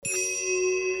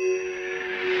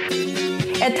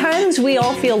At times, we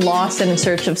all feel lost and in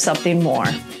search of something more.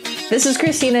 This is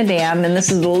Christina Dam, and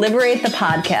this is Liberate the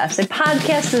Podcast, a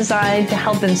podcast designed to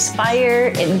help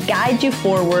inspire and guide you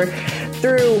forward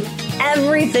through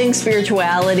everything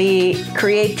spirituality,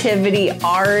 creativity,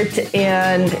 art,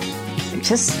 and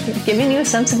just giving you a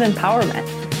sense of empowerment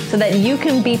so that you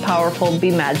can be powerful,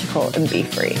 be magical, and be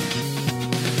free.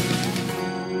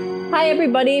 Hi,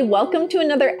 everybody. Welcome to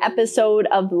another episode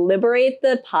of Liberate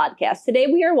the Podcast. Today,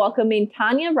 we are welcoming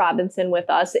Tanya Robinson with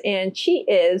us, and she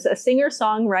is a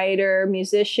singer-songwriter,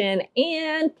 musician,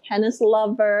 and tennis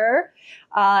lover.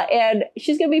 And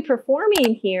she's going to be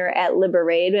performing here at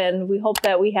Liberate, and we hope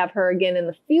that we have her again in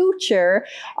the future.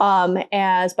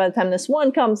 As by the time this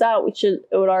one comes out, it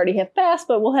would already have passed,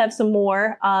 but we'll have some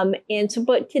more.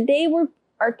 But today,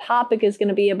 our topic is going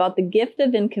to be about the gift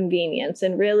of inconvenience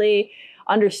and really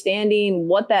understanding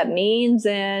what that means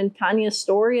and Tanya's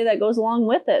story that goes along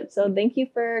with it. So thank you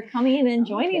for coming and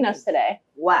joining us today.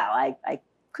 Wow, I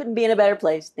couldn't be in a better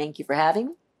place. Thank you for having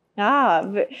me.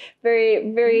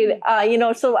 Very, very,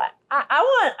 so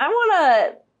I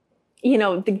want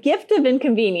to, the gift of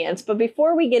inconvenience. But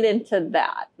before we get into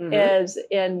that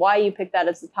and why you picked that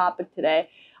as the topic today,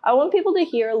 I want people to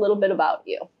hear a little bit about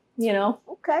you,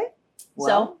 Okay.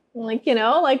 Well, we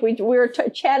were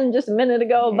chatting just a minute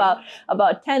ago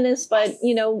about tennis, but,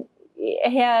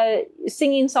 had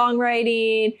singing,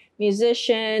 songwriting,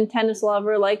 musician, tennis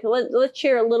lover. Let's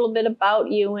share a little bit about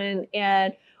you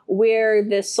and where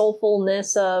this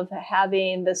soulfulness of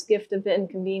having this gift of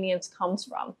inconvenience comes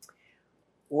from.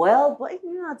 Well,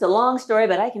 it's a long story,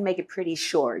 but I can make it pretty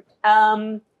short.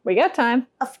 We got time.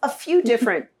 A few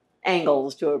different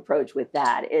angles to approach with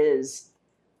that is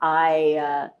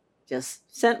I just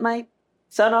sent my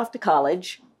son off to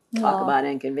college. Talk about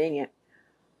inconvenient.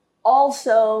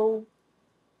 Also,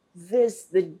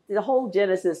 the whole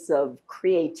genesis of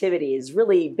creativity has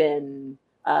really been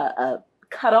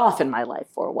cut off in my life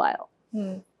for a while.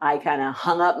 I kind of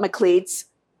hung up my cleats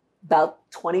about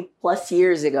 20 plus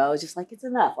years ago. Just like, it's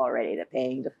enough already. The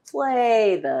paying to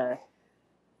play, the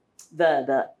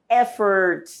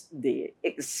effort, the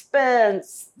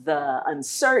expense, the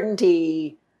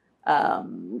uncertainty,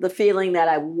 the feeling that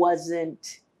I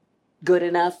wasn't good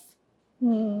enough,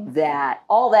 that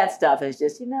all that stuff is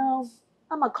just, I'm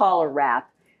going to call a wrap.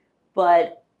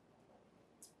 But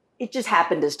it just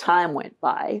happened as time went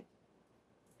by.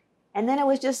 And then it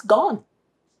was just gone.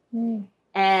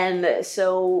 And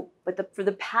so, for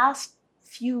the past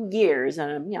few years,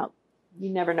 and you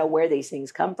never know where these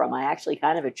things come from. I actually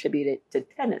kind of attribute it to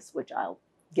tennis, which I'll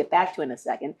get back to in a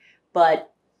second.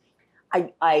 But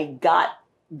I got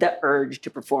the urge to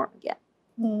perform again.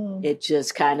 It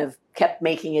just kind of kept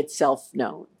making itself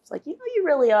known. It's like, you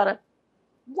really ought to,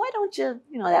 why don't you,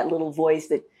 that little voice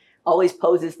that always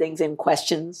poses things in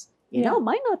questions, it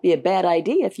might not be a bad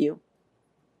idea if you.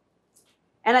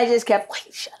 And I just kept,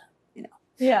 wait, shut up,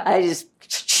 I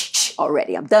just,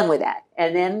 already, I'm done with that.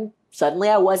 And then suddenly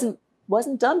I wasn't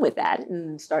done with that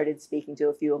and started speaking to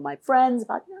a few of my friends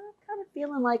about, I'm kind of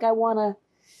feeling like I want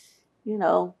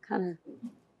to, kind of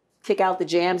kick out the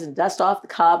jams and dust off the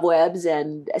cobwebs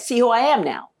and see who I am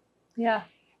now. Yeah.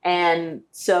 And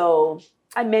so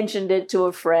I mentioned it to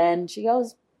a friend. She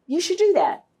goes, you should do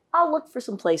that. I'll look for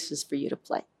some places for you to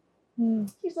play.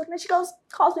 She's looking, and she calls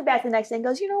me back the next day and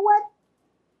goes, you know what?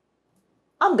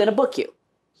 I'm going to book you.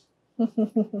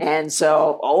 And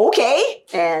so, okay.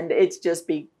 And it's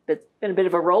been a bit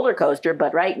of a roller coaster,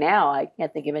 but right now I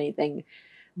can't think of anything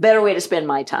better way to spend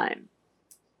my time.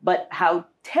 But how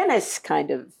tennis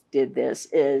kind of did this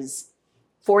is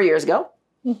 4 years ago,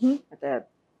 at the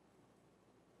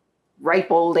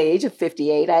ripe old age of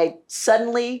 58, I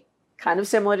suddenly, kind of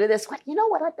similar to this, went, you know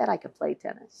what? I bet I could play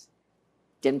tennis.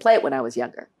 Didn't play it when I was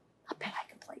younger. I bet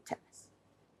I could play tennis.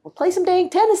 Well, play some dang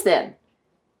tennis then.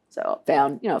 So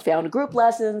found group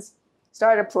lessons,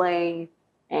 started playing,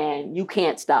 and you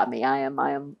can't stop me. I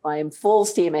am full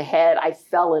steam ahead. I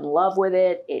fell in love with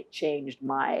it. It changed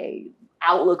my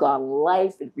outlook on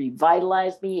life. It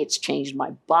revitalized me. It's changed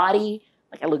my body.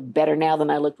 Like, I look better now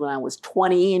than I looked when I was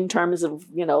 20 in terms of,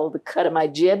 the cut of my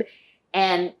jib.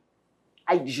 And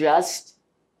I just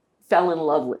fell in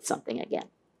love with something again.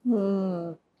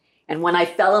 And when I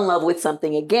fell in love with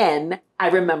something again, I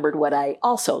remembered what I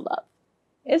also love.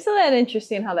 Isn't that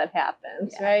interesting how that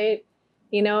happens, right?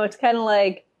 It's kind of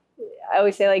like, I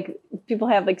always say, like, people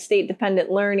have like state dependent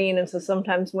learning. And so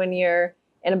sometimes when you're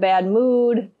in a bad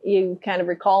mood, you kind of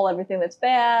recall everything that's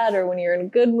bad, or when you're in a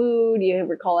good mood, you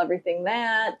recall everything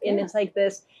that, and it's like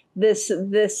this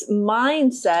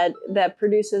mindset that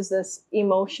produces this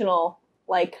emotional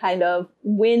like kind of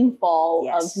windfall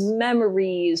Yes. of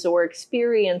memories or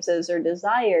experiences or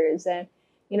desires. And,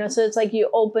 you know, so it's like you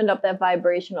opened up that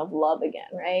vibration of love again,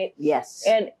 right? Yes.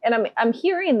 And I'm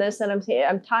hearing this and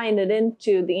I'm tying it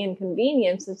into the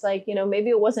inconvenience. It's like, you know, maybe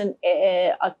it wasn't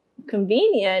a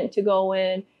convenient to go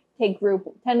in, take group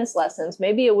tennis lessons.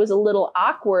 Maybe it was a little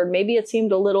awkward. Maybe it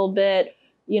seemed a little bit,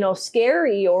 you know,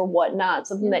 scary or whatnot,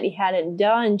 something that he hadn't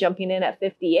done, jumping in at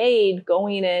 58,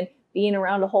 going in, being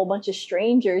around a whole bunch of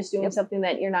strangers, doing something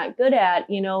that you're not good at,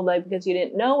 you know, like because you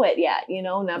didn't know it yet, you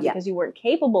know, not because you weren't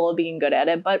capable of being good at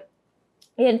it. But,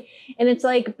 and it's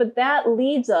like, but that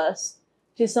leads us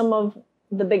to some of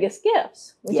the biggest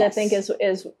gifts, which I think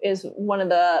is one of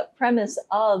the premise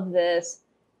of this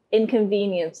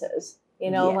inconveniences. You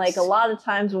know, like a lot of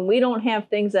times when we don't have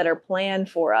things that are planned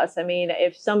for us. I mean,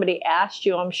 if somebody asked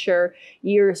you, I'm sure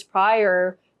years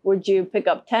prior, would you pick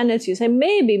up tennis? You say,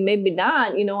 maybe, maybe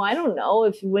not. You know, I don't know.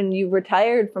 If when you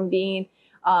retired from being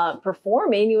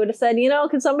performing, you would have said, you know,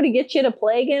 can somebody get you to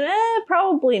play again?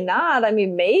 Probably not. I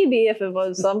mean, maybe if it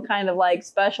was some kind of like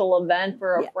special event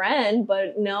for a friend,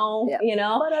 but no, you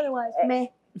know. But otherwise, meh.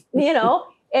 You know,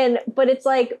 but it's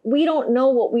like, we don't know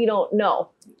what we don't know.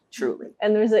 Truly.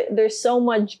 And there's so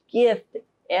much gift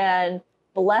and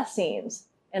blessings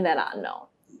in that unknown.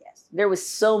 Yes. There was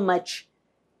so much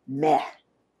meh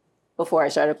before I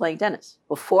started playing tennis.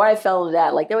 Before I fell into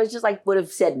that, like there was just like would have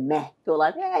said meh to a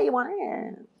lot. Yeah, you want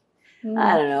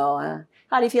I don't know.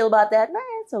 How do you feel about that? Nah,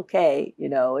 it's okay. You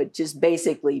know, it just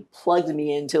basically plugged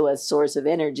me into a source of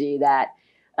energy that,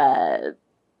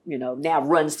 you know, now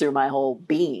runs through my whole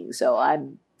being. So I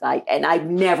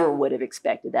never would have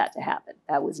expected that to happen.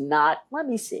 That was not, let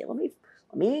me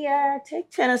take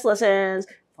tennis lessons,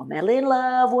 fall madly in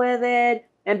love with it,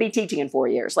 and be teaching in 4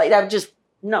 years. Like that just,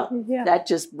 no,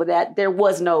 there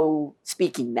was no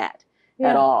speaking that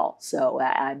at all. So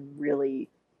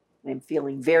I'm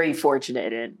feeling very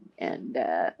fortunate and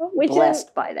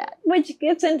blessed by that. Which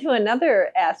gets into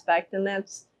another aspect, and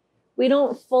that's, we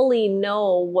don't fully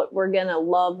know what we're going to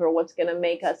love or what's going to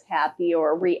make us happy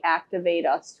or reactivate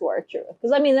us to our truth.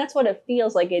 Because, I mean, that's what it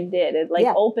feels like it did. It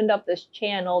opened up this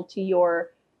channel to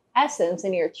your essence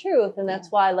and your truth. And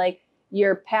that's why like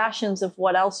your passions of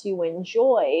what else you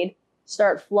enjoyed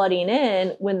start flooding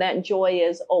in when that joy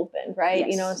is open, right?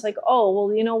 Yes. You know, it's like, oh,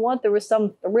 well, you know what? There was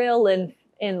some thrill in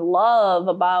love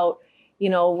about, you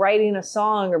know, writing a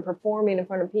song or performing in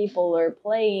front of people or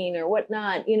playing or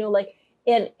whatnot, you know, like,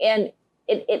 and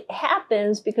it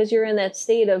happens because you're in that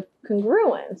state of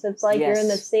congruence. It's like you're in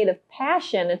that state of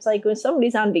passion. It's like when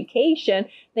somebody's on vacation,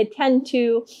 they tend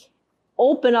to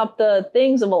open up the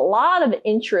things of a lot of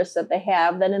interests that they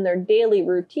have that in their daily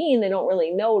routine they don't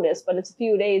really notice, but it's a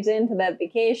few days into that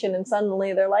vacation and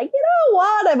suddenly they're like, you know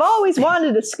what, I've always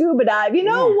wanted to scuba dive, you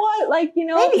know what, like, you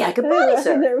know, maybe I could body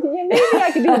surf. Maybe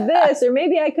I could do this, or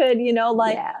maybe I could, you know,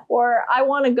 like, or I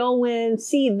want to go and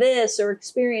see this or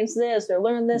experience this or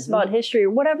learn this about history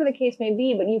or whatever the case may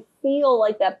be, but you feel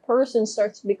like that person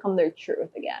starts to become their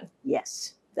truth again.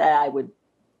 Yes, that I would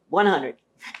 100.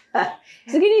 So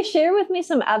can you share with me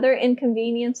some other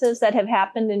inconveniences that have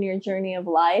happened in your journey of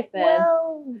life and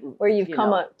where you've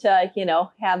come up to, you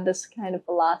know, have this kind of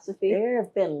philosophy? There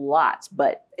have been lots,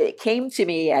 but it came to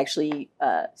me actually,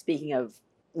 speaking of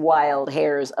wild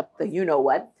hairs up the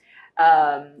you-know-what,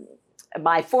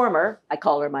 my former, I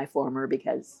call her my former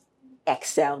because ex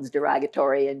sounds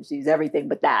derogatory and she's everything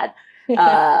but that,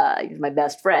 is my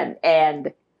best friend.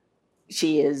 And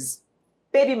she is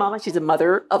baby mama. She's a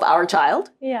mother of our child,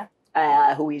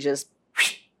 who we just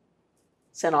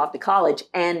sent off to college.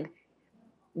 And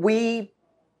we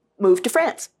moved to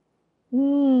France.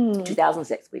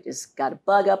 2006. We just got a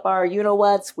bug up our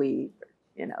you-know-whats. The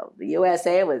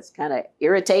USA was kind of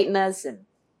irritating us. And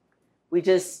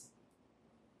it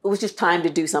was just time to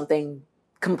do something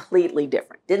completely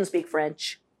different. Didn't speak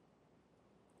French.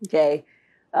 Okay.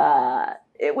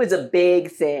 It was a big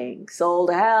thing.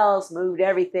 Sold a house, moved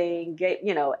everything,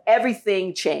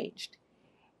 everything changed.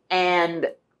 And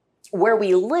where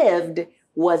we lived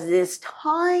was this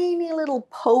tiny little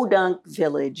podunk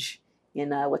village in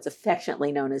what's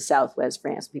affectionately known as Southwest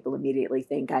France. People immediately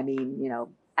think,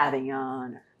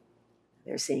 Avignon.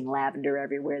 They're seeing lavender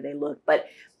everywhere they look. But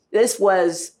this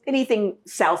was anything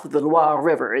south of the Loire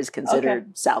River is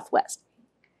considered Southwest.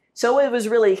 So it was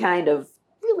really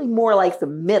more like the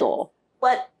middle.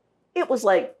 But it was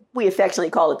like, we affectionately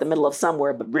call it the middle of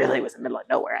somewhere, but really it was the middle of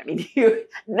nowhere. I mean,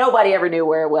 nobody ever knew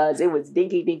where it was. It was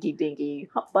dinky, dinky, dinky.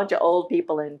 A bunch of old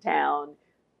people in town.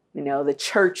 You know, the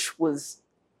church was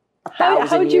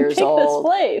 1,000 years old. How'd you pick this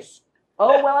place?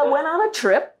 Oh, well, I went on a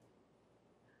trip.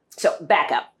 So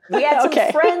back up. We had some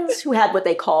Okay. friends who had what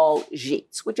they call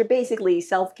gîtes, which are basically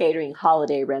self-catering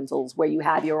holiday rentals where you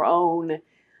have your own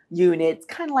unit,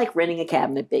 kind of like renting a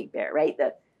cabin at Big Bear, right?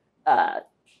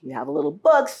 You have a little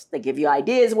books, they give you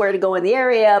ideas where to go in the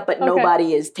area, but Okay.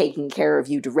 nobody is taking care of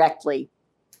you directly.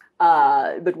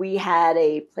 But we had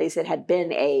a place that had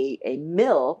been a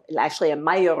mill, actually a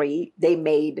mairie. They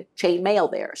made chain mail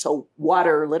there. So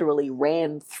water literally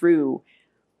ran through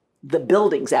the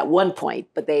buildings at one point,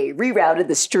 but they rerouted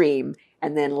the stream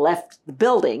and then left the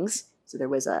buildings. So there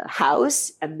was a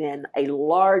house and then a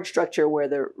large structure where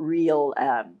the real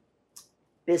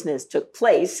business took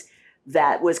place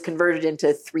that was converted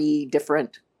into 3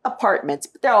 different apartments,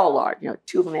 but they're all large.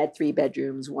 2 of them had 3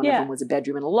 bedrooms. One of them was a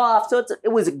bedroom and a loft. So it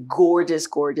was a gorgeous,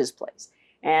 gorgeous place.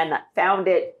 And I found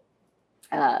it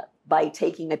by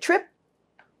taking a trip.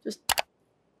 Just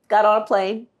got on a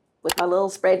plane with my little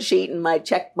spreadsheet and my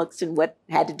checkbooks and what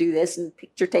had to do this and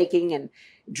picture taking, and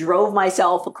drove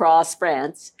myself across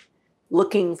France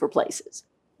looking for places.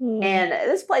 And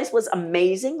this place was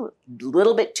amazing, a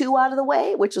little bit too out of the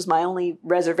way, which was my only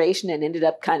reservation and ended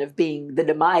up kind of being the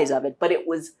demise of it. But it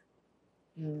was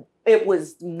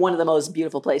one of the most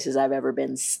beautiful places I've ever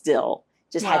been still.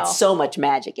 Just had so much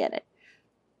magic in it.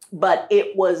 But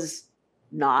it was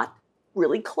not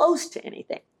really close to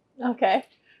anything. Okay.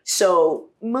 So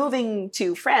moving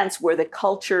to France, where the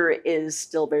culture is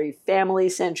still very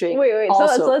family-centric. Wait.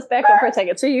 Also, So let's back up for a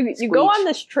second. So you go on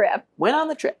this trip. Went on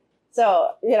the trip.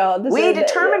 So, We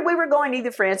determined we were going to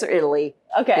either France or Italy.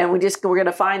 Okay. And we're going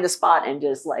to find the spot and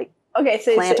just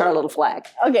plant our little flag.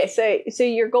 Okay, so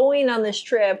you're going on this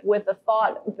trip with the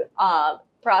thought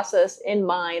process in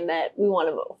mind that we want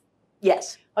to move.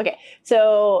 Yes. Okay,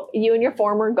 so you and your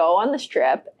former go on this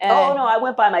trip. And, Oh, no, I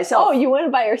went by myself. Oh, you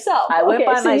went by yourself. I went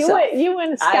by myself. You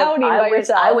went scouting by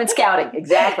yourself. I went scouting,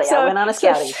 exactly. I went on a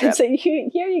scouting trip. So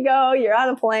here you go. You're on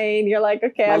a plane. You're like,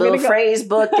 okay, My I'm little gonna go. phrase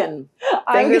book and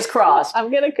fingers crossed.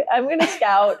 I'm gonna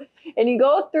scout, and you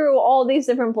go through all these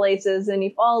different places, and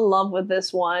you fall in love with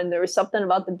this one. There was something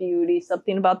about the beauty,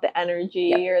 something about the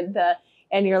energy,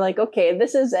 and you're like, okay,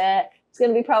 this is it. It's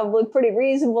going to be probably pretty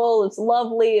reasonable. It's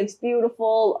lovely. It's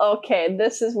beautiful. Okay,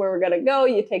 this is where we're going to go.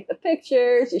 You take the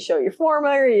pictures. You show your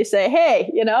former. You say, hey,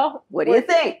 What do you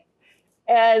think?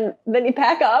 And then you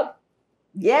pack up.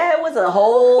 Yeah, it was a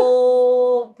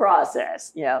whole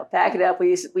process. Pack it up.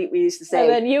 We used to say. And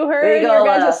then you there heard you go, your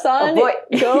guys' son. Go.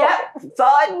 Yeah,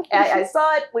 saw it. I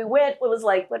saw it. We went. It was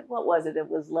like, what was it? It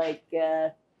was like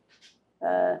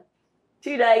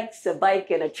 2 nights, a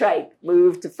bike, and a trike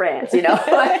moved to France,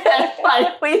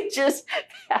 Like we just,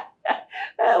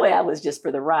 well, that was just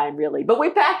for the rhyme, really. But we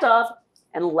packed off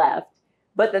and left.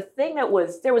 But the thing there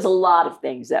was a lot of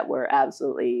things that were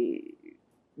absolutely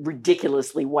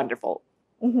ridiculously wonderful.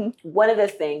 Mm-hmm. One of the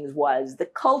things was the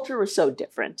culture was so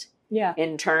different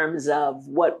in terms of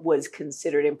what was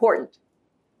considered important.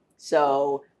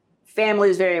 So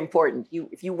family is very important.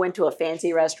 If you went to a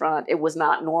fancy restaurant, it was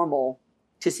not normal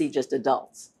to see just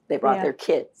adults. They brought their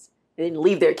kids. They didn't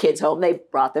leave their kids home. They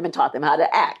brought them and taught them how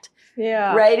to act.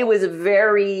 Yeah. Right? It was a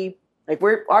very,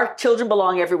 our children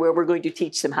belong everywhere. We're going to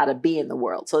teach them how to be in the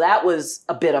world. So that was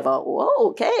a bit of a, whoa,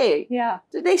 okay. Yeah.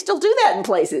 They still do that in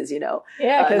places,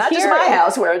 Yeah. Not just my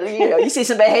house where, you see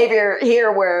some behavior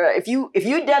here where if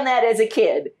you'd done that as a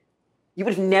kid, you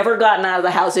would have never gotten out of the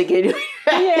house again.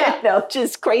 Yeah.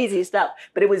 Just crazy stuff.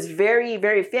 But it was very,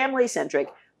 very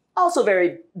family-centric, also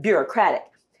very bureaucratic.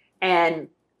 And,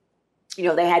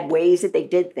 they had ways that they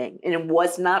did things. And it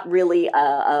was not really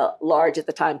a large, at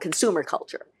the time, consumer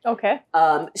culture. Okay.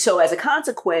 So as a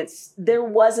consequence, it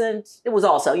was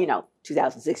also,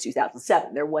 2006,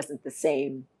 2007, there wasn't the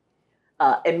same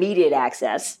immediate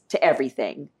access to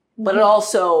everything. But it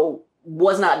also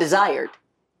was not desired.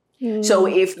 Mm. So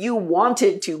if you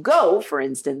wanted to go, for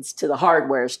instance, to the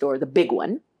hardware store, the big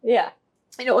one, it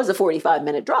was a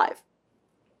 45-minute drive.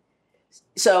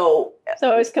 So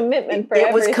it was commitment for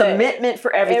everything. It was commitment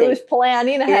for everything. It was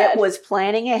planning ahead. It was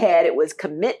planning ahead. It was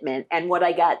commitment. And what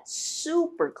I got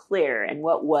super clear, and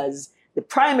what was the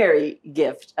primary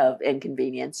gift of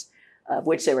inconvenience, of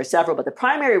which there were several, but the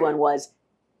primary one was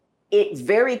it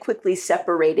very quickly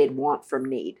separated want from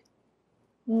need.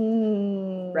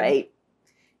 Right?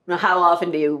 How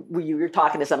often you're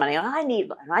talking to somebody, I need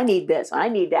this, I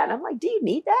need that. And I'm like, do you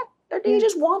need that? Or do you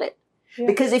just want it? Yeah.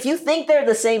 Because if you think they're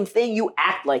the same thing, you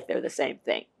act like they're the same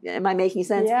thing. Am I making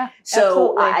sense? Yeah.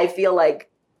 So absolutely. I feel like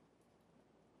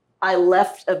I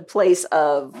left a place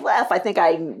of, if I think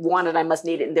I want it, I must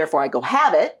need it, and therefore I go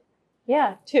have it.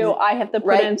 Yeah. I have to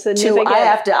put in significant.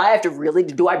 I have to really,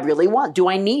 do I really want? Do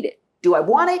I need it? Do I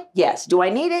want it? Yes. Do I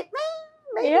need it?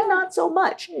 maybe not so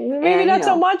much. Maybe not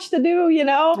so much to do, and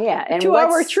a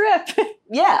 2-hour trip.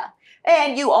 Yeah.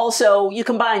 And you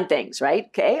combine things, right?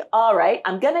 Okay. All right.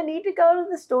 I'm going to need to go to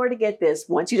the store to get this.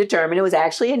 Once you determine it was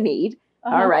actually a need.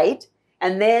 All right.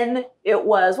 And then it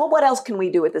was, well, what else can we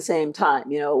do at the same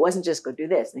time? It wasn't just go do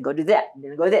this and go do that and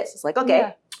then go this. It's like,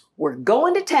 okay, we're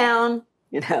going to town,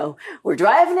 we're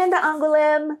driving into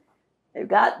Angoulême. They've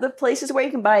got the places where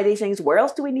you can buy these things. Where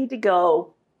else do we need to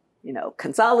go?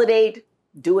 Consolidate,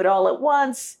 do it all at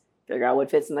once, figure out what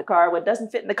fits in the car, what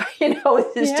doesn't fit in the car.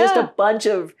 It's just a bunch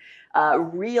of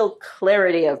real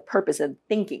clarity of purpose and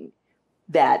thinking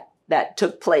that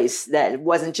took place. That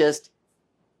wasn't just,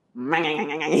 we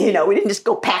didn't just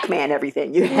go Pac-Man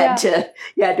everything. You had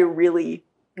to really,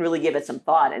 really give it some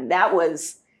thought. And that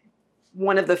was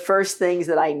one of the first things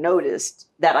that I noticed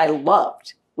that I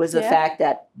loved was the fact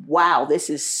that, wow, this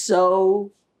is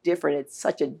so different. It's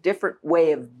such a different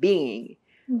way of being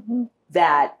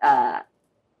that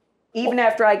even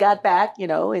after I got back, in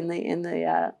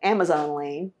the Amazon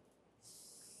lane,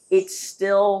 it's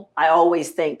still, I always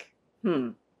think,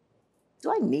 do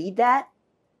I need that?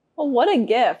 Well, what a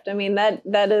gift. I mean,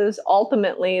 that is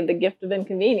ultimately the gift of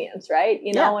inconvenience, right?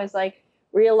 It's like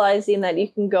realizing that you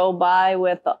can go by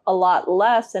with a lot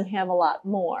less and have a lot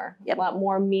more, a lot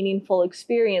more meaningful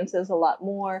experiences, a lot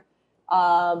more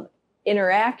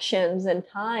interactions and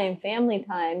time, family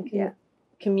time,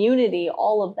 community,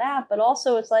 all of that. But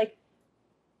also it's like,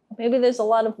 maybe there's a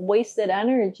lot of wasted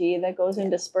energy that goes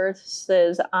and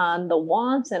disperses on the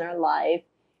wants in our life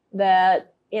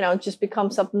that, just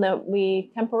becomes something that we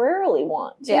temporarily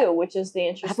want too, which is the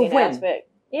interesting aspect.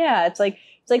 Yeah. It's like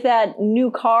that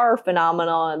new car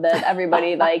phenomenon that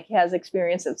everybody has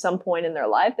experienced at some point in their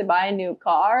life. They buy a new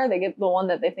car, they get the one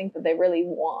that they think that they really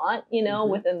want,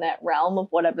 within that realm of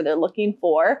whatever they're looking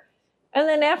for. And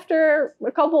then after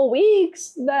a couple of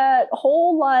weeks, that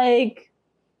whole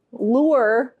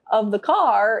lure of the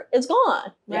car is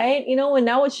gone, right? And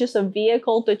now it's just a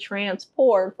vehicle to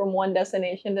transport from one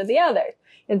destination to the other.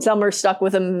 And some are stuck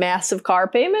with a massive car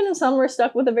payment and some are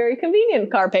stuck with a very convenient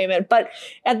car payment. But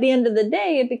at the end of the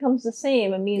day, it becomes the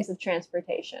same, a means of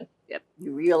transportation. Yep.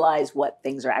 You realize what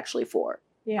things are actually for.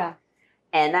 Yeah.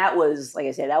 And that was, like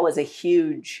I said, that was a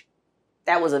very,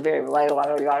 it's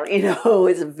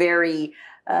a very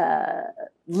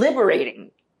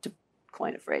liberating, to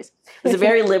coin a phrase. It was a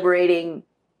very liberating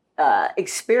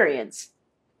experience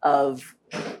of,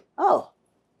 I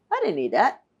didn't need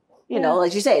that.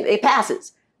 Like you say, it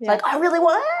passes. It's like, I really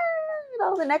want,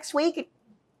 the next week,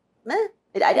 I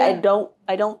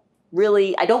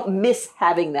don't miss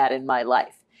having that in my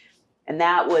life. And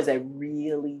that was a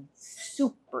really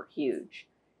super huge,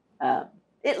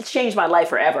 it changed my life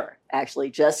forever,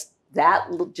 actually. Just that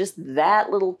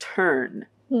little turn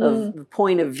of the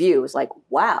point of view is like,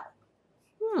 wow.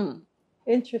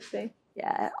 Interesting.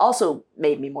 Yeah. It also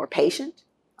made me more patient.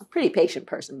 I'm a pretty patient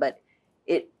person, but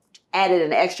it added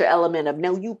an extra element of,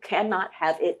 no, you cannot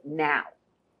have it now.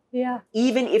 Yeah.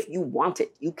 Even if you want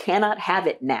it, you cannot have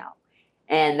it now.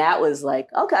 And that was like,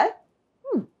 okay,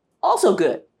 also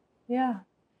good. Yeah.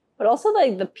 But also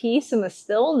the peace and the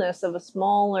stillness of a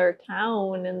smaller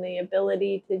town and the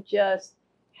ability to just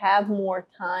have more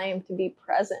time to be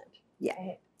present. Yeah.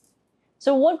 Right?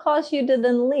 So what caused you to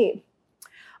then leave?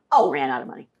 Ran out of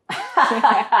money.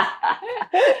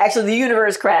 Actually, the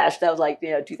universe crashed. That was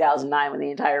 2009 when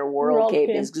the entire world caved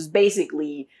in. Because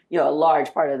basically, a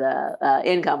large part of the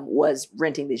income was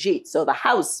renting the gîte. So the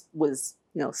house was,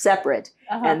 separate.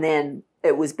 And then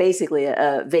it was basically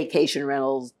a vacation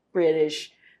rentals,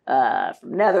 British, from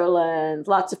Netherlands,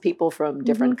 lots of people from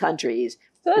different countries.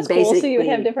 So that's cool. So you would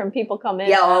have different people come in.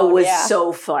 Yeah, it was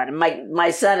so fun.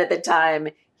 My son at the time,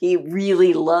 he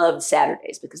really loved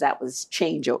Saturdays because that was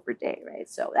changeover day, right?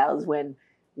 So that was when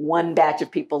one batch of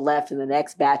people left and the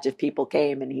next batch of people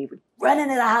came, and he would run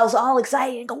into the house all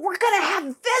excited and go, "We're going to have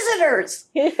visitors."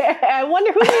 Yeah, I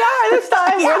wonder who they are this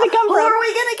time. Where they come from? Who are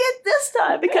we going to get this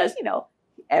time? Because,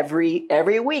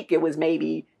 every week it was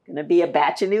maybe going to be a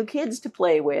batch of new kids to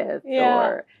play with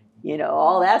or,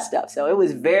 all that stuff. So it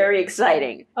was very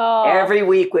exciting. Oh. Every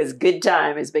week was good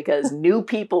time is because new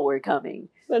people were coming.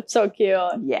 That's so cute.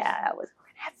 Yeah, we're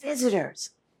going to have visitors.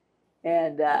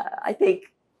 And I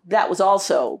think that was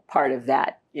also part of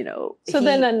that, So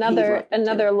then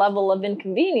another level of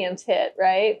inconvenience hit,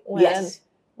 right?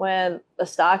 When the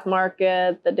stock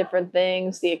market, the different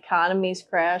things, the economies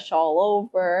crash all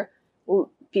over,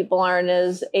 people aren't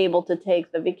as able to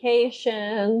take the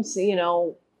vacations,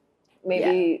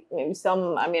 maybe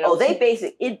some,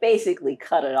 it basically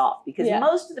cut it off because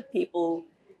most of the people,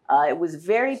 it was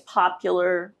very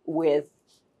popular with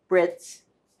Brits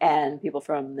and people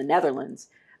from the Netherlands.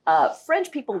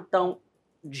 French people don't,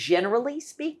 generally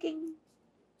speaking,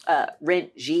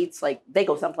 rent gîtes. Like they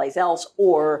go someplace else,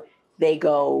 or they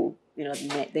go,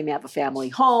 they may have a family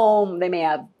home. They may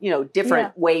have,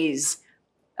 different ways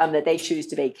that they choose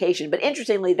to vacation. But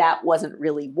interestingly, that wasn't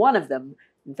really one of them.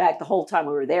 In fact, the whole time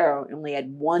we were there, we only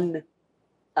had one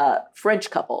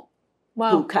French couple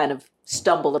who kind of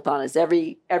stumbled upon us.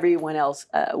 Everyone else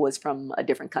was from a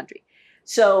different country.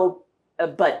 So,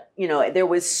 but there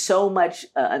was so much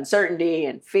uncertainty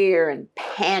and fear and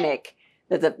panic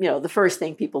that the first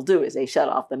thing people do is they shut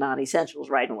off the non-essentials,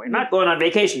 right? And we're not going on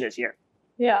vacation this year.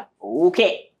 Yeah.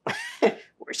 Okay,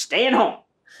 we're staying home.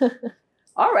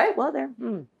 All right. Well, there.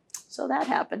 So that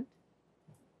happened.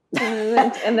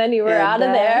 And then you were out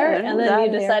of there, and then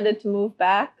you decided to move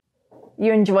back.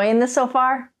 You enjoying this so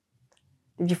far?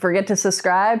 Did you forget to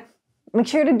subscribe? Make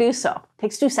sure to do so.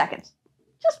 Takes 2 seconds.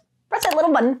 Just press that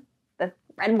little button, the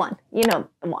red one. You know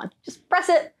the one. Just press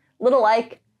it, little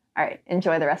like. All right,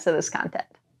 enjoy the rest of this content.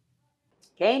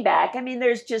 Came back. I mean,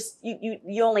 there's just,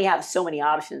 you only have so many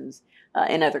options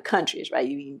in other countries, right?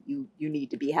 You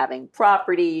need to be having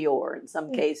property, or in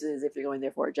some cases, if you're going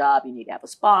there for a job, you need to have a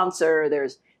sponsor.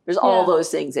 There's all those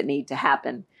things that need to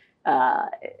happen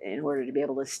in order to be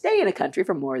able to stay in a country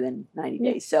for more than 90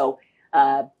 days. So,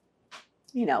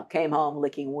 came home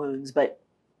licking wounds, but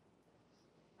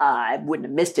I wouldn't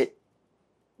have missed it.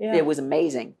 Yeah. It was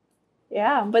amazing.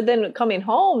 Yeah, but then coming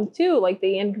home too, like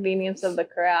the inconvenience of the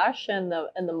crash and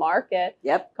the market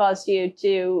caused you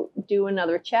to do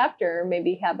another chapter,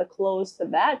 maybe have a close to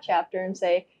that chapter and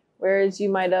say, whereas you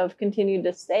might have continued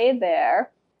to stay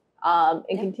there and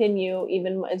continue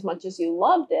even as much as you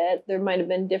loved it, there might have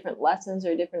been different lessons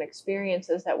or different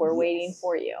experiences that were waiting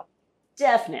for you.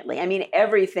 Definitely. I mean,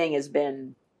 everything's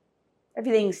then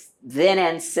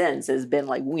and since has been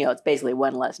like, it's basically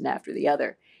one lesson after the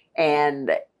other.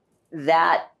 And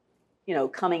that,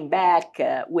 coming back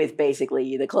with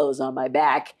basically the clothes on my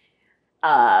back,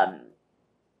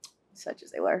 such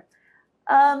as they were,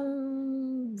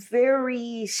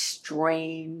 very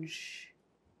strange,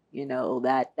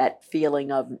 that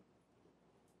feeling of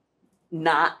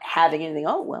not having anything.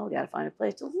 Oh, well, we got to find a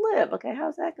place to live. Okay,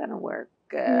 how's that going to work?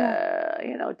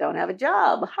 Don't have a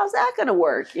job. How's that going to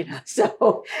work?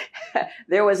 So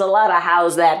there was a lot of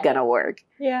how's that going to work?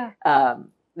 Yeah.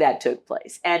 That took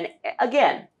place. And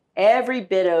again, every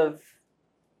bit of,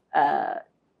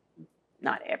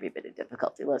 not every bit of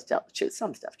difficulty, let's tell the truth,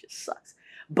 some stuff just sucks.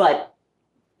 But,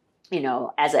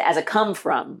 as a come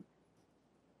from,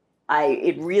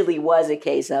 it really was a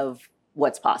case of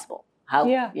what's possible.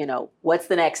 How, what's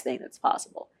the next thing that's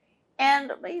possible?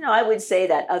 And, I would say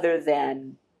that other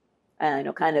than,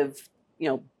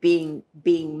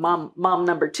 being mom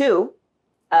number two,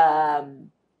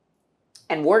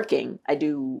 and working, I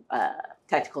do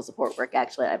technical support work.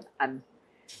 Actually,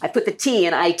 I put the T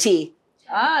in IT.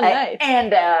 Ah, nice.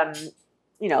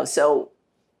 So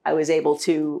I was able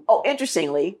to. Oh,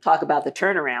 interestingly, talk about the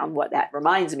turnaround. What that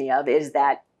reminds me of is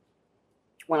that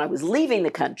when I was leaving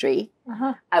the country,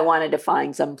 I wanted to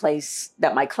find some place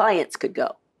that my clients could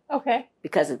go. Okay.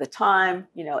 Because at the time,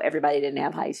 everybody didn't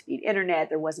have high-speed internet.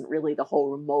 There wasn't really the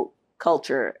whole remote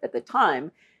culture at the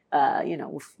time.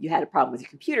 If you had a problem with your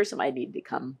computer, somebody needed to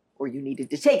come, or you needed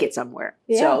to take it somewhere.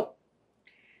 Yeah.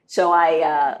 So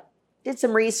I did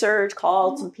some research,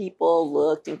 called some people,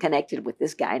 looked and connected with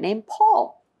this guy named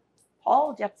Paul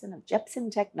Jepson of Jepson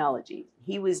Technologies.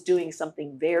 He was doing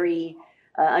something very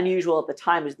unusual at the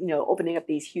time, was, opening up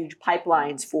these huge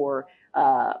pipelines for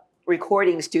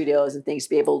recording studios and things to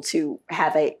be able to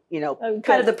have a,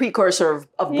 kind of the precursor of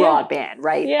broadband,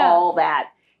 right? Yeah. All that.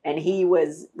 And he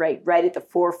was right at the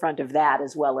forefront of that,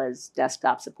 as well as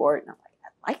desktop support. And I'm like,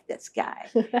 I like this guy.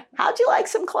 How'd you like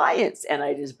some clients? And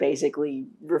I just basically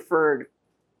referred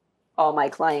all my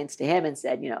clients to him and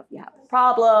said, if you have a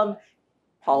problem,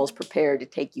 Paul's prepared to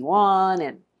take you on.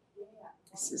 And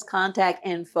this is contact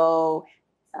info.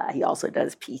 He also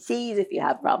does PCs if you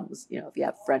have problems, if you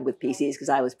have a friend with PCs, because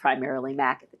I was primarily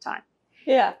Mac at the time.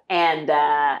 Yeah. And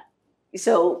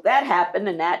so that happened,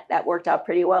 and that worked out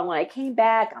pretty well. And when I came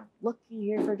back, I'm looking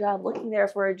here for a job, looking there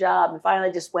for a job, and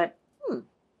finally just went,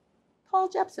 Paul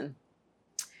Jepson.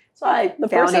 So the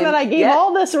person that I gave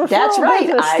all this referral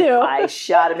business to. I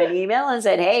shot him an email and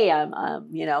said, hey, I'm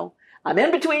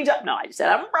in between jobs. No, I just said,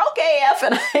 I'm broke AF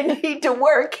and I need to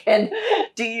work. And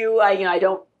do you,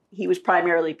 he was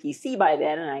primarily PC by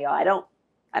then, and I don't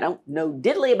know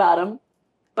diddly about him,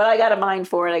 but I got a mind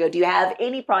for it. I go, do you have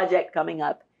any project coming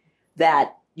up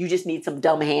that you just need some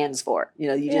dumb hands for?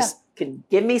 You just can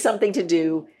give me something to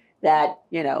do that,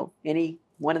 any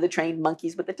one of the trained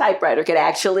monkeys with the typewriter could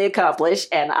actually accomplish,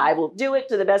 and I will do it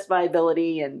to the best of my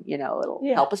ability, and it'll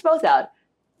help us both out.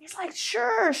 He's like,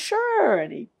 sure.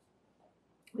 And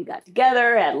we got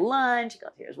together, had lunch. He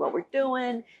goes, here's what we're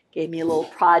doing. Gave me a little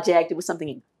project. It was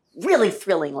something really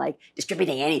thrilling, like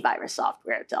distributing antivirus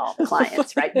software to all the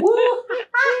clients, right?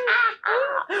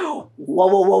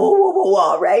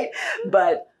 Whoa, right?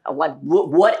 But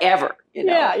whatever,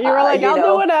 Yeah, you were like, I'll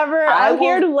do whatever. I'm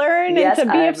here to learn and to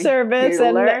be of service. Here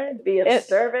to learn, be of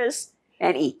service,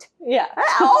 and eat. Yeah.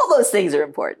 All those things are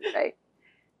important, right?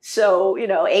 So,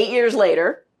 8 years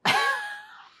later,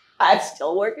 I'm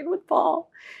still working with Paul.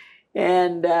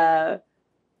 And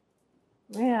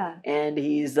and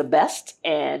he's the best,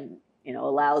 and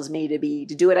allows me to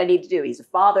do what I need to do. He's a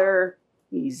father.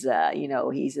 He's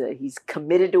he's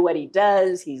committed to what he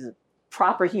does. He's a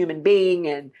proper human being,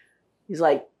 and he's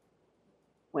like,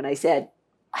 when I said,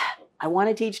 I want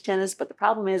to teach tennis, but the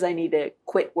problem is I need to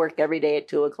quit work every day at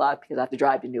 2:00 because I have to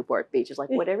drive to Newport Beach. It's like,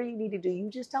 whatever you need to do, you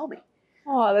just tell me.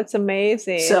 Oh, that's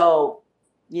amazing. So,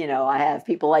 I have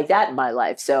people like that in my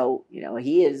life. So,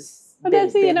 he is. But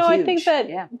that's, I think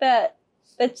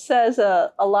that says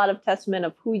a lot of testament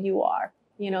of who you are.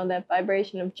 That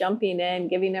vibration of jumping in,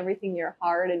 giving everything your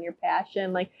heart and your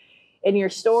passion, like in your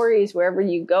stories, wherever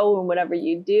you go and whatever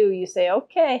you do, you say,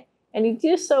 okay. And you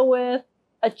do so with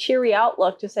a cheery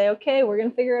outlook to say, okay, we're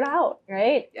going to figure it out.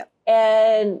 Right. Yeah.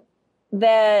 And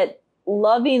that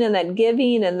loving and that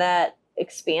giving and that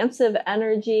expansive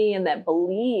energy and that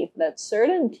belief, that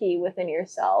certainty within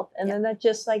yourself. And then that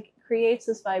just like creates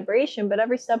this vibration. But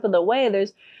every step of the way,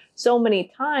 there's so many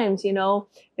times,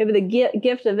 maybe the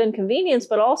gift of inconvenience,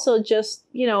 but also just,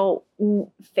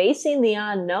 facing the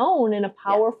unknown in a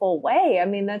powerful way. I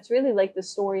mean, that's really like the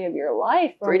story of your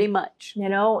life. Pretty much.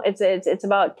 It's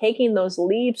about taking those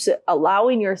leaps,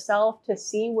 allowing yourself to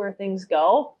see where things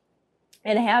go,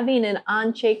 and having an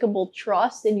unshakable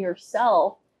trust in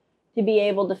yourself to be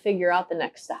able to figure out the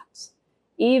next steps.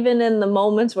 Even in the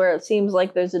moments where it seems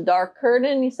like there's a dark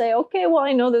curtain, you say, okay, well,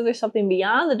 I know that there's something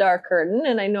beyond the dark curtain,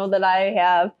 and I know that I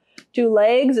have 2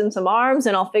 legs and some arms,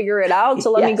 and I'll figure it out.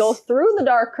 So let me go through the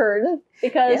dark curtain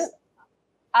because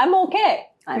I'm okay.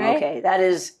 I'm okay. That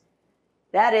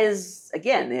is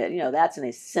again, that's an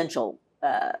essential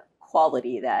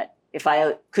quality that if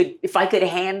I could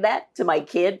hand that to my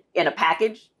kid in a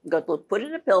package, go put it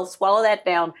in a pill, swallow that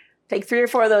down, take 3 or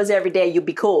 4 of those every day, you'd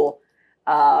be cool.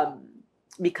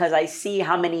 Because I see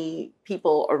how many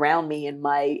people around me in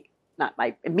not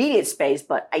my immediate space,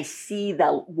 but I see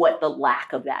what the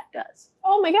lack of that does.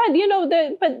 Oh my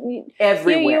God, but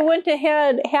everywhere. You went to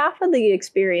had half of the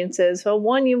experiences. So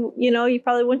one, you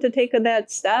probably went to take that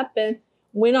step and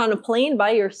went on a plane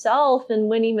by yourself and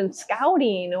went even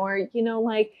scouting, or,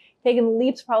 like taking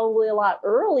leaps probably a lot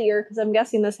earlier, because I'm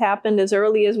guessing this happened as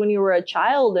early as when you were a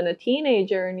child and a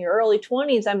teenager in your early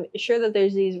 20s. I'm sure that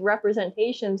there's these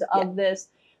representations of this.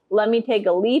 Let me take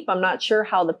a leap. I'm not sure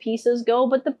how the pieces go,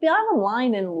 but the bottom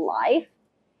line in life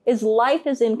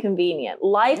is inconvenient.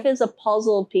 Life is a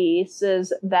puzzle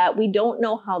pieces that we don't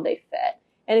know how they fit.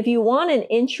 And if you want an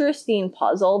interesting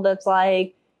puzzle that's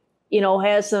like,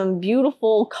 has some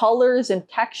beautiful colors and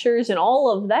textures and all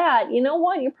of that, you know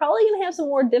what? You're probably going to have some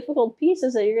more difficult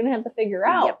pieces that you're going to have to figure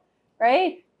out,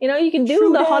 right? You can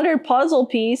do the 100 puzzle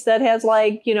piece that has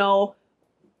like,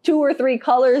 2 or 3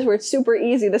 colors where it's super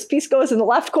easy. This piece goes in the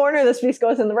left corner, this piece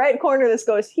goes in the right corner, this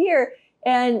goes here.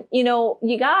 And, you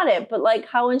got it. But like,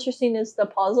 how interesting is the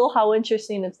puzzle? How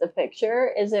interesting is the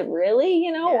picture? Is it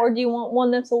really, or do you want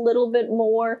one that's a little bit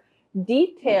more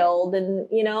detailed and,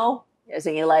 I was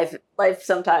thinking life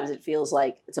sometimes it feels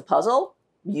like it's a puzzle.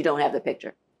 You don't have the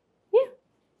picture. Yeah.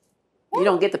 You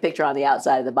don't get the picture on the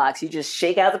outside of the box. You just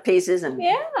shake out the pieces and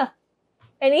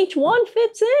and each one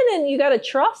fits in, and you got to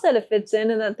trust that it fits in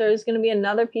and that there's going to be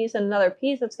another piece and another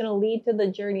piece that's going to lead to the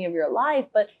journey of your life.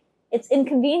 But it's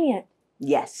inconvenient.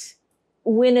 Yes.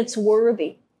 When it's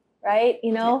worthy, right?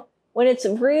 When it's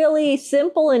really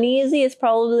simple and easy, it's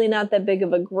probably not that big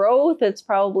of a growth. It's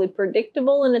probably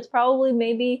predictable, and it's probably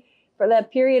maybe for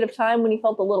that period of time when you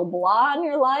felt a little blah in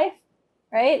your life,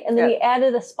 right? And then you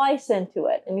added a spice into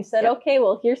it, and you said, okay,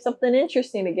 well, here's something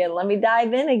interesting again. Let me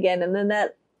dive in again. And then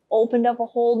that opened up a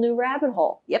whole new rabbit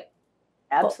hole. Yep,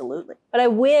 absolutely. But I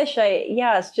wish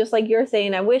just like you're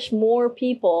saying, I wish more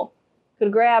people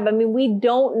could grab. I mean, we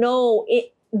don't know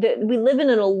it. We live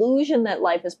in an illusion that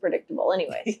life is predictable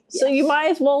anyways. So you might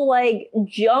as well like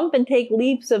jump and take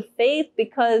leaps of faith,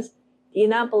 because do you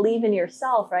not believe in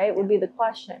yourself, right? Would be the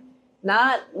question.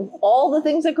 Not all the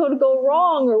things that could go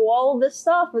wrong or all of this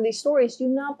stuff or these stories. Do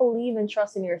not believe and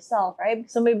trust in yourself, right?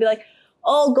 Somebody would be like,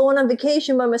 oh, going on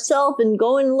vacation by myself and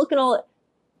going and looking all.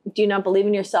 do you not believe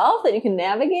in yourself that you can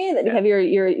navigate, that you have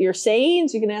your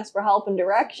sayings, you can ask for help and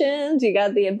directions, you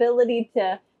got the ability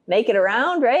to make it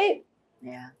around, right?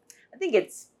 Yeah. I think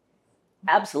it's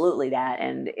absolutely that.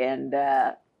 And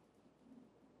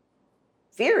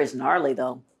fear is gnarly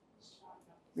though.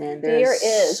 And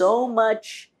there's so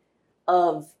much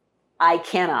of I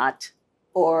cannot,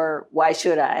 or why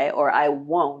should I, or I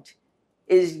won't,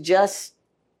 is just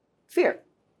fear.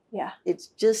 Yeah. It's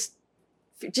just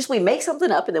we make something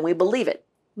up and then we believe it.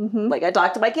 Mm-hmm. Like I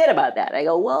talked to my kid about that. I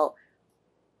go, well,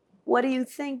 what do you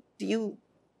think?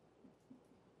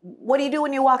 What do you do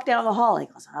when you walk down the hall? He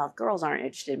goes, oh, girls aren't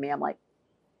interested in me. I'm like,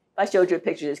 if I showed you a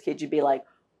picture of this kid, you'd be like,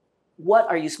 what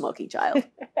are you smoking, child?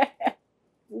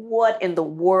 What in the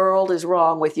world is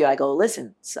wrong with you? I go,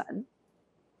 listen, son,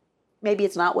 maybe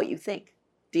it's not what you think.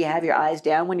 Do you have your eyes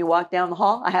down when you walk down the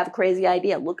hall? I have a crazy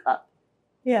idea. Look up.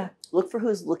 Yeah. Look for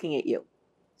who's looking at you.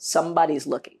 Somebody's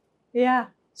looking. Yeah.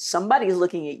 Somebody's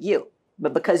looking at you.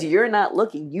 But because you're not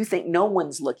looking, you think no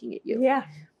one's looking at you. Yeah.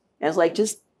 And it's like,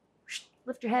 just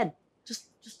lift your head. Just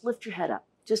lift your head up.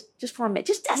 Just for a minute.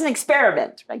 Just as an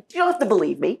experiment. Right? You don't have to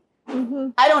believe me. Mm-hmm.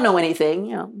 I don't know anything.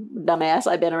 You know, dumbass.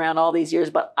 I've been around all these years,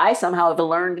 but I somehow have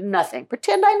learned nothing.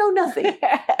 Pretend I know nothing.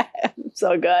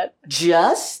 So good.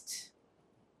 Just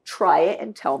try it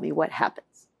and tell me what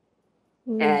happens.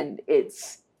 Mm. And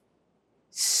it's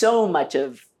so much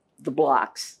of the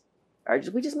blocks are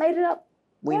just, we just made it up.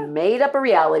 We made up a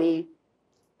reality,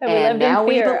 and now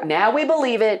we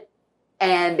believe it,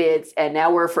 and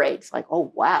now we're afraid. It's like,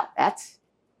 oh wow, that's.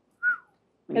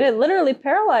 And it literally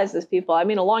paralyzes people. I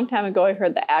mean, a long time ago, I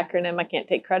heard the acronym. I can't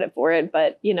take credit for it,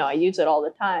 but I use it all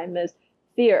the time. Is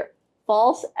fear,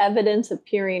 false evidence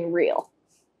appearing real,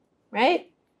 right?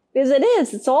 Because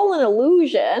it's all an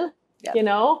illusion,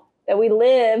 that we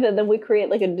live, and then we create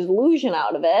like a delusion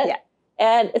out of it. Yeah.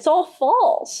 And it's all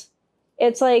false.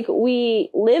 It's like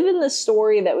we live in the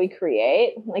story that we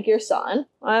create, like your son.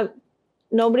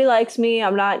 Nobody likes me.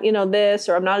 I'm not, this,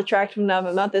 or I'm not attractive enough.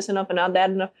 I'm not this enough and not that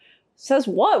enough. Says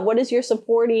what? What is your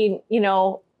supporting,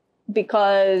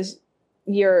 because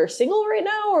you're single right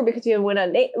now, or because you went on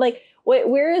a date? Like,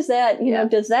 where is that?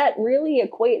 Does that really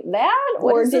equate that?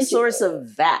 What is the source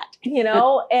of that?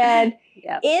 And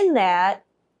in that,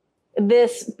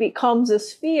 this becomes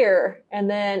this fear, and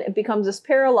then it becomes this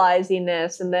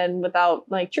paralyzingness, and then without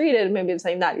treated, maybe it's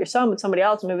not your son, but somebody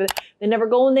else, maybe they never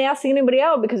go and they ask anybody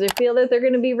out because they feel that they're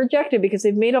going to be rejected, because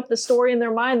they've made up the story in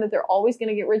their mind that they're always going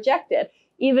to get rejected,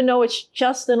 even though it's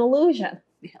just an illusion.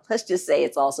 Yeah, let's just say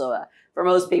it's also for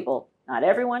most people, not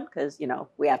everyone, because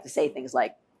we have to say things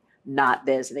like not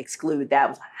this and exclude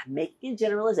that. I'm making a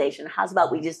generalization. How's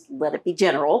about we just let it be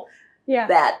general? Yeah.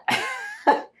 That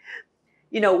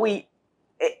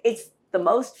it's the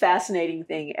most fascinating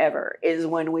thing ever is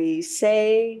when we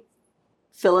say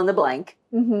fill in the blank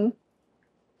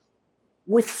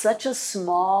with such a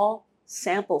small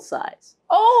sample size.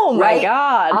 Oh my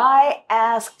God. I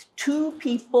asked 2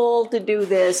 people to do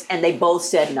this and they both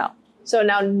said no. So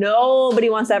now nobody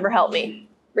wants to ever help me.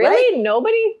 Really? Right?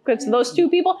 Nobody? Because those 2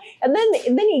 people. And then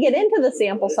you get into the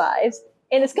sample size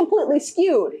and it's completely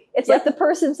skewed. It's like the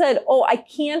person said, oh, I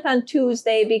can't on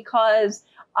Tuesday because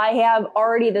I have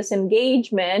already this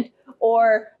engagement,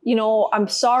 or, I'm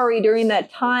sorry, during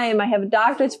that time I have a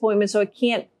doctor's appointment, so I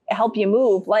can't help you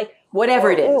move. Like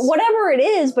whatever it is. Whatever it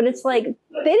is, but it's like,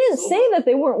 they didn't say that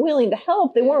they weren't willing to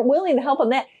help. They weren't willing to help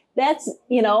on that. That's,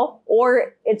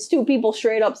 or it's 2 people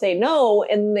straight up say no,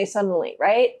 and then they suddenly,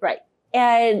 right? Right.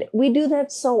 And we do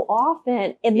that so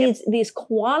often. And these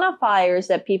quantifiers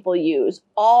that people use,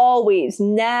 always,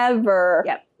 never,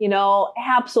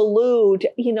 absolute,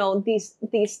 these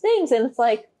things. And it's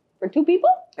like, for 2 people?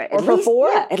 Right. Or for 4?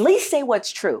 Yeah, at least say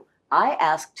what's true. I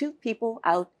asked 2 people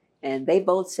out and they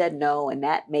both said no. And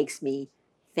that makes me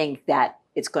think that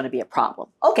it's going to be a problem.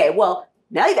 Okay, well,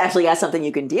 now you've actually got something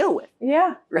you can deal with.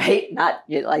 Yeah. Right? Not,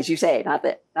 as you say, not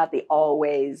the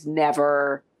always,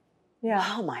 never. Yeah.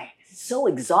 Oh my, it's so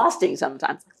exhausting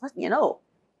sometimes.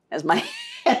 As my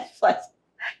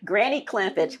Granny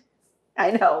Clampett,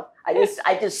 I know, I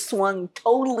just swung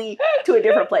totally to a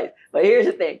different place. But here's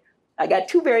the thing. I got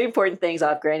 2 very important things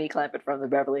off Granny Clampett from the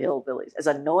Beverly Hillbillies. As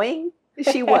annoying as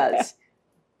she was,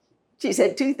 she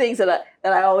said 2 things that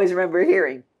I always remember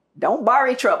hearing. Don't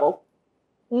borrow trouble.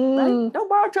 Right? Don't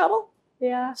borrow trouble.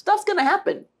 Yeah. Stuff's going to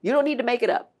happen. You don't need to make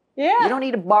it up. Yeah. You don't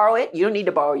need to borrow it. You don't need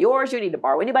to borrow yours. You don't need to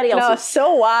borrow anybody else's. No,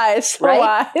 so wise. So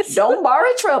wise. Don't borrow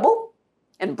trouble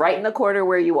and brighten the corner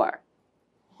where you are.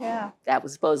 Yeah. That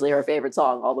was supposedly her favorite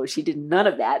song, although she did none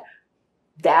of that.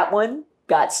 That one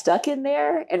got stuck in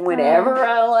there. And whenever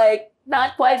I'm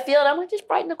not quite feeling it, I'm like, just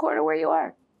brighten the corner where you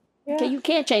are. Yeah. Okay, you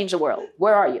can't change the world.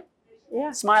 Where are you?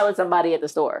 Yeah. Smile at somebody at the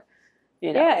store.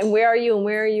 You know? Yeah, and where are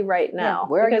you right now? Yeah,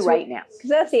 where are you right now? Because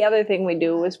that's the other thing we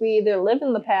do is we either live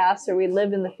in the past or we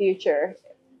live in the future,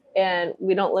 and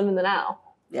we don't live in the now.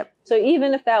 Yep. So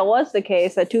even if that was the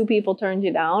case, that two people turned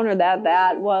you down or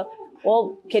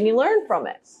well, can you learn from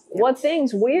it? Yep. What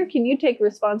things, where can you take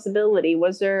responsibility?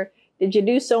 Did you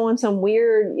do so in some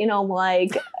weird,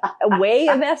 like a way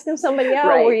of asking somebody out?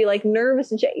 Right. Were you like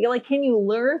nervous and shit? You're like, can you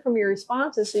learn from your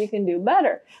responses so you can do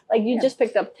better? Like you just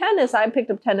picked up tennis. I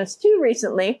picked up tennis too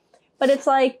recently, but it's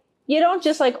like, you don't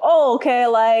just like, oh, okay.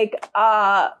 Like,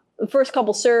 the first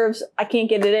couple serves, I can't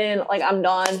get it in. Like I'm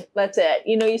done. That's it.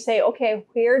 You say, okay,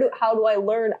 how do I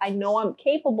learn? I know I'm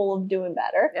capable of doing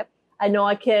better. Yep. I know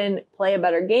I can play a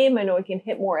better game. I know I can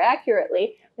hit more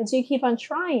accurately. And so you keep on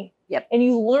trying. Yep. And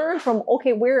you learn from,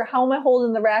 okay, how am I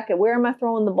holding the racket? Where am I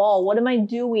throwing the ball? What am I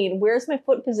doing? Where's my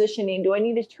foot positioning? Do I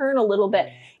need to turn a little bit?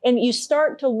 And you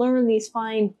start to learn these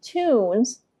fine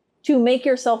tunes to make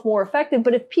yourself more effective.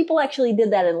 But if people actually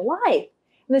did that in life,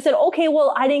 and they said, okay,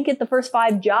 well, I didn't get the first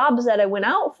 5 jobs that I went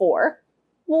out for.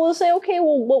 Well, we'll say, okay,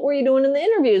 well, what were you doing in the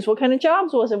interviews? What kind of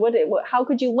jobs was it? How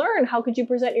could you learn? How could you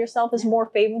present yourself as a more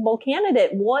favorable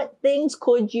candidate? What things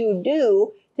could you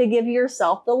do to give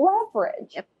yourself the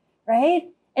leverage? Yep. Right?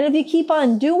 And if you keep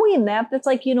on doing that, that's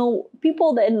like,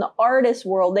 people that in the artist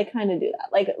world, they kind of do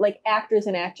that, like actors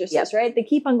and actresses, Yep. right? They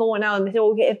keep on going out and they say,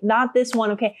 okay, if not this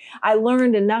one, okay, I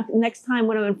learned, and next time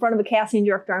when I'm in front of a casting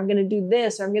director, I'm going to do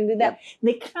this or I'm going to do that. Yep.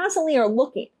 They constantly are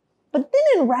looking. But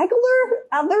then in regular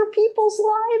other people's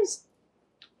lives,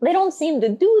 they don't seem to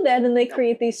do that, and they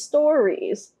create these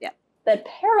stories that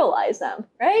paralyze them,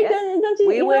 right? Yeah.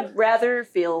 We would rather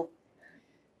feel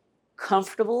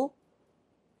comfortable,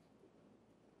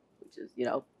 which is,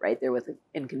 right there with the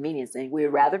inconvenience thing. We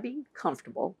would rather be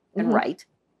comfortable and right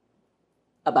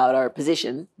about our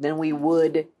position than we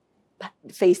would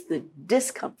face the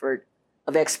discomfort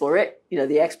of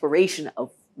the exploration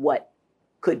of what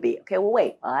could be. Okay, well,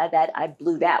 wait, I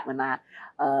blew that when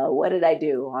what did I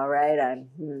do? All right,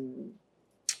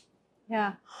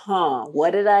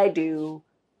 what did I do?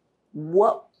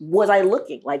 What was I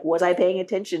looking like? Was I paying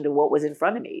attention to what was in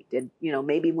front of me? Did,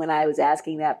 maybe when I was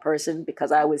asking that person,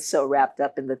 because I was so wrapped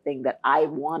up in the thing that I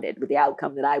wanted, with the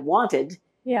outcome that I wanted,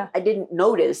 I didn't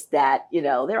notice that,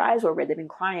 their eyes were red, they've been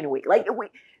crying a week.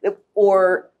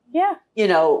 Or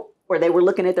they were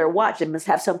looking at their watch. They must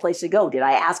have someplace to go. Did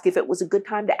I ask if it was a good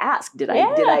time to ask? Did I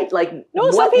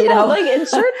No, some people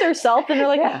insert themselves and they're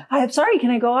like, I'm sorry,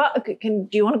 can I go out? Do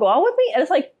you want to go out with me? And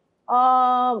it's like,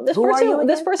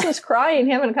 this person's crying,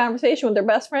 having a conversation with their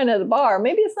best friend at a bar.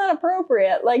 Maybe it's not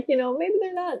appropriate. Maybe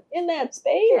they're not in that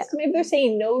space. Yeah. Maybe they're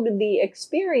saying no to the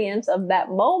experience of that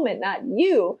moment, not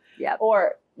you,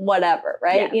 or whatever,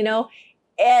 right? Yeah.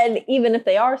 And even if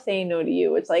they are saying no to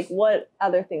you, it's like, what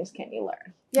other things can you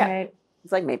learn? Yeah. Right?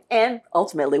 It's like maybe, and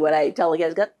ultimately what I tell the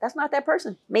guys, that's not that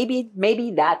person. Maybe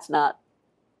that's not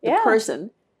the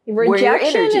person.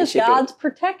 Rejection is God's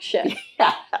protection.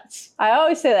 Yes. I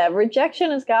always say that.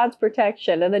 Rejection is God's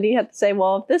protection. And then you have to say,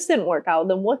 well, if this didn't work out,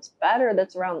 then what's better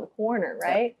that's around the corner,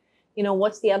 right? Yep.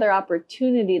 What's the other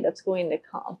opportunity that's going to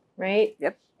come, right?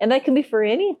 Yep. And that can be for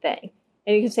anything.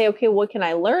 And you can say, okay, what can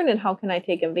I learn and how can I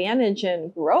take advantage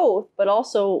and growth? But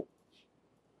also,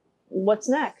 what's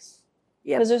next?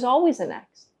 Because there's always a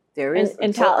next. There is.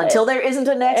 Until there isn't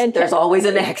a next, there's always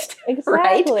a next.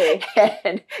 Exactly. Right?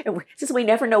 And since we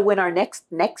never know when our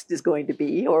next is going to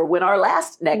be, or when our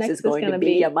last next is going to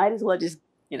be, I might as well just,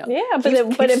 Yeah, but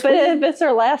if it's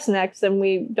our last next, then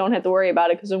we don't have to worry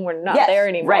about it because then we're not there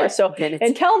anymore. Right. So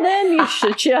until then, you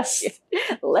should just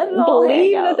let it all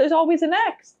believe hang out. that there's always a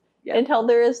next until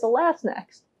there is the last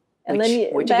next. And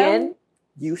which again,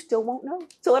 you still won't know.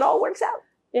 So it all works out.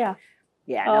 Yeah.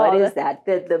 Yeah, no, it is that.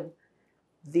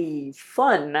 The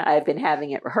fun I've been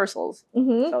having at rehearsals,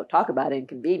 so talk about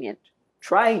inconvenient,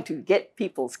 trying to get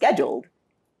people scheduled,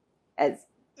 as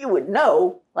you would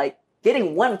know, like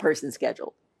getting one person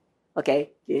scheduled. Okay,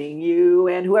 getting you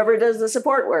and whoever does the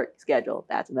support work scheduled,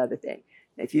 that's another thing.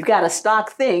 If you've got a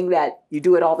stock thing that you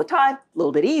do it all the time, a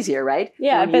little bit easier, right?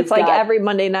 Yeah, if it's like every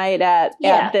Monday night at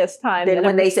this time. Then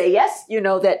when they say yes, you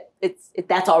know that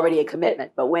that's already a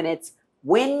commitment. But when it's,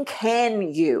 when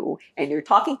can you, and you're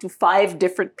talking to 5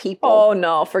 different people. Oh,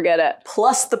 no, forget it.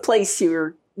 Plus the place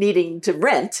you're needing to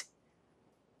rent,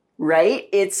 right?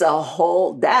 It's a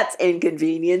whole, that's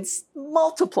inconvenience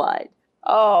multiplied.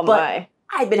 Oh, my.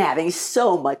 I've been having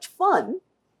so much fun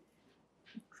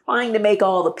trying to make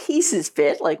all the pieces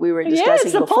fit, like we were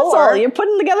discussing before. Puzzle. You're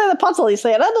putting together the puzzle. You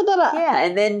say, da, da, da, da. Yeah,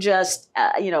 and then just,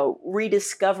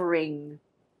 rediscovering,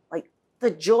 like,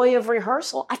 the joy of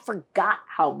rehearsal. I forgot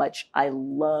how much I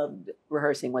loved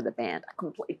rehearsing with a band.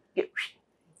 It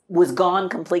was gone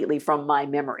completely from my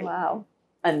memory. Wow.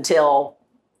 Until,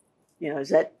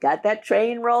 got that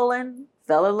train rolling,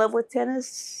 fell in love with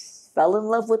tennis, fell in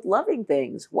love with loving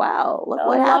things. Wow, look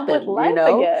what happened.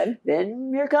 Again.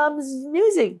 Then here comes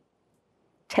music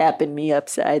tapping me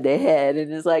upside the head.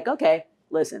 And it's like, okay,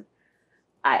 listen,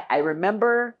 I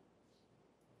remember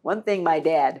one thing my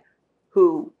dad,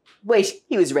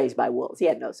 he was raised by wolves. He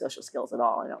had no social skills at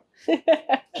all.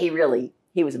 He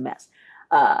was a mess.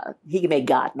 He could make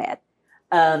God mad.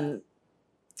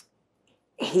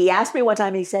 He asked me one time,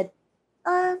 and he said,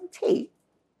 T,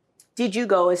 did you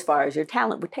go as far as your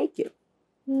talent would take you?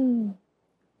 I'm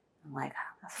like,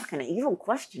 that's like an evil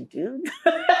question, dude.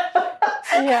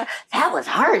 Yeah. That was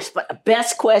harsh, but the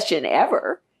best question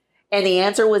ever. And the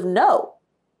answer was no.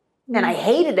 And I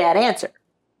hated that answer.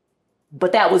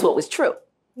 But that was what was true.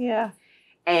 Yeah.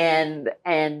 And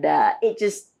it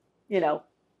just,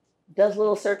 does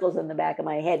little circles in the back of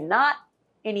my head. Not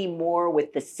anymore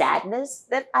with the sadness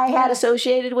that I had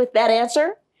associated with that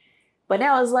answer. But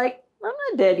now I was like, I'm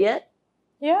not dead yet.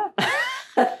 Yeah.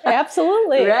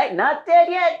 Absolutely. Right? Not dead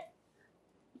yet.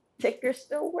 Ticker's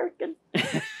still working.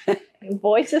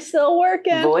 Voice is still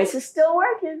working. Voice is still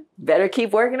working. Better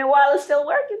keep working it while it's still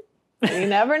working. You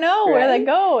never know where that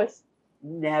goes.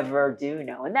 Never do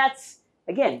know. And that's,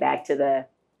 again, back to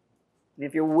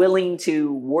if you're willing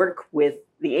to work with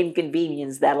the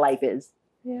inconvenience that life is,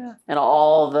 and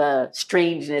all the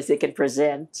strangeness it can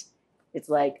present, it's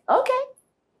like, okay,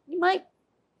 you might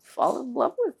fall in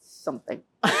love with something.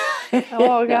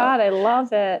 Oh, God, I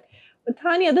love it. But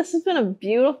Tanya, this has been a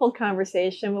beautiful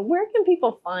conversation. But where can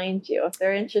people find you if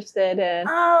they're interested in,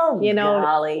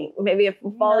 golly. Maybe if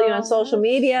follow you on social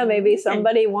media, maybe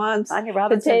somebody wants Tanya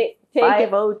Robinson, to take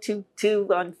 5022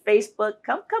 on Facebook.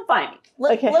 Come find me.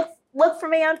 Look for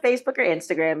me on Facebook or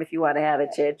Instagram if you want to have a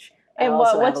chitch. And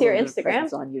what's your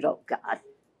Instagram? On you. Oh, God.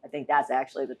 I think that's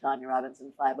actually the Tanya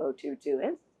Robinson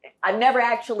 5022. I've never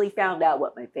actually found out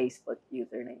what my Facebook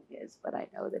username is, but I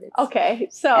know that it's okay.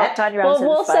 So at Tanya Robinson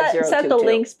we'll set the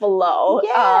links below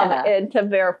and to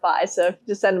verify. So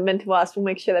just send them in to us. We'll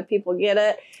make sure that people get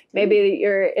it. Maybe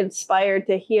you're inspired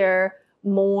to hear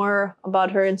more about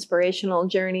her inspirational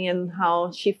journey and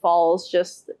how she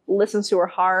listens to her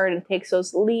heart and takes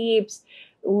those leaps,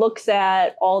 looks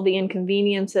at all the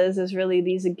inconveniences as really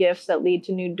these gifts that lead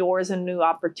to new doors and new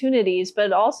opportunities.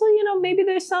 But also, maybe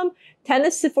there's some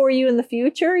tennis for you in the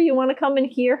future. You want to come and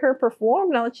hear her perform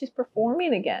now that she's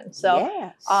performing again.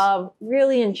 So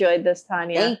really enjoyed this,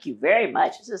 Tanya. Thank you very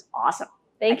much. This is awesome.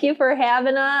 Thank you for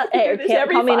having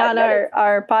coming on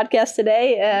our podcast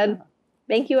today. And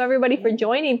thank you, everybody, for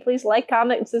joining. Please like,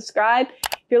 comment, and subscribe.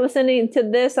 If you're listening to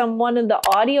this on one of the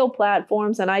audio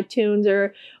platforms on iTunes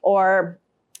or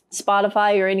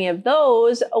Spotify or any of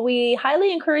those, we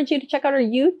highly encourage you to check out our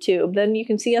YouTube. Then you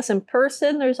can see us in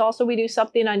person. We do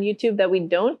something on YouTube that we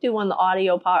don't do on the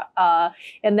audio,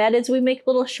 and that is we make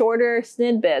little shorter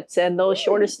snippets. And those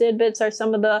shorter snippets are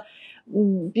some of the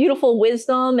beautiful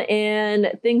wisdom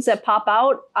and things that pop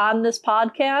out on this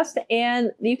podcast.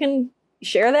 And you can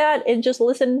share that and just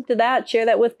listen to that. Share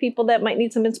that with people that might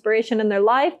need some inspiration in their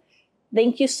life.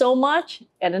 Thank you so much.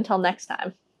 And until next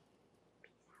time.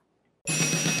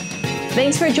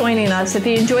 Thanks for joining us. If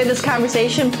you enjoyed this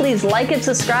conversation, please like it,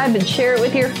 subscribe, and share it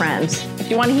with your friends. If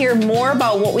you want to hear more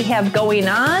about what we have going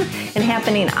on and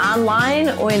happening online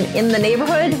or in the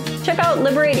neighborhood, check out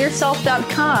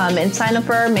liberateyourself.com and sign up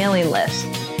for our mailing list.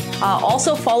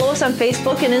 Also, follow us on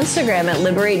Facebook and Instagram at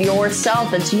Liberate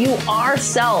Yourself. It's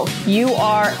YouRself,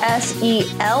 URSELF.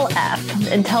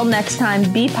 Until next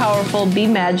time, be powerful, be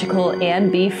magical,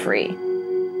 and be free.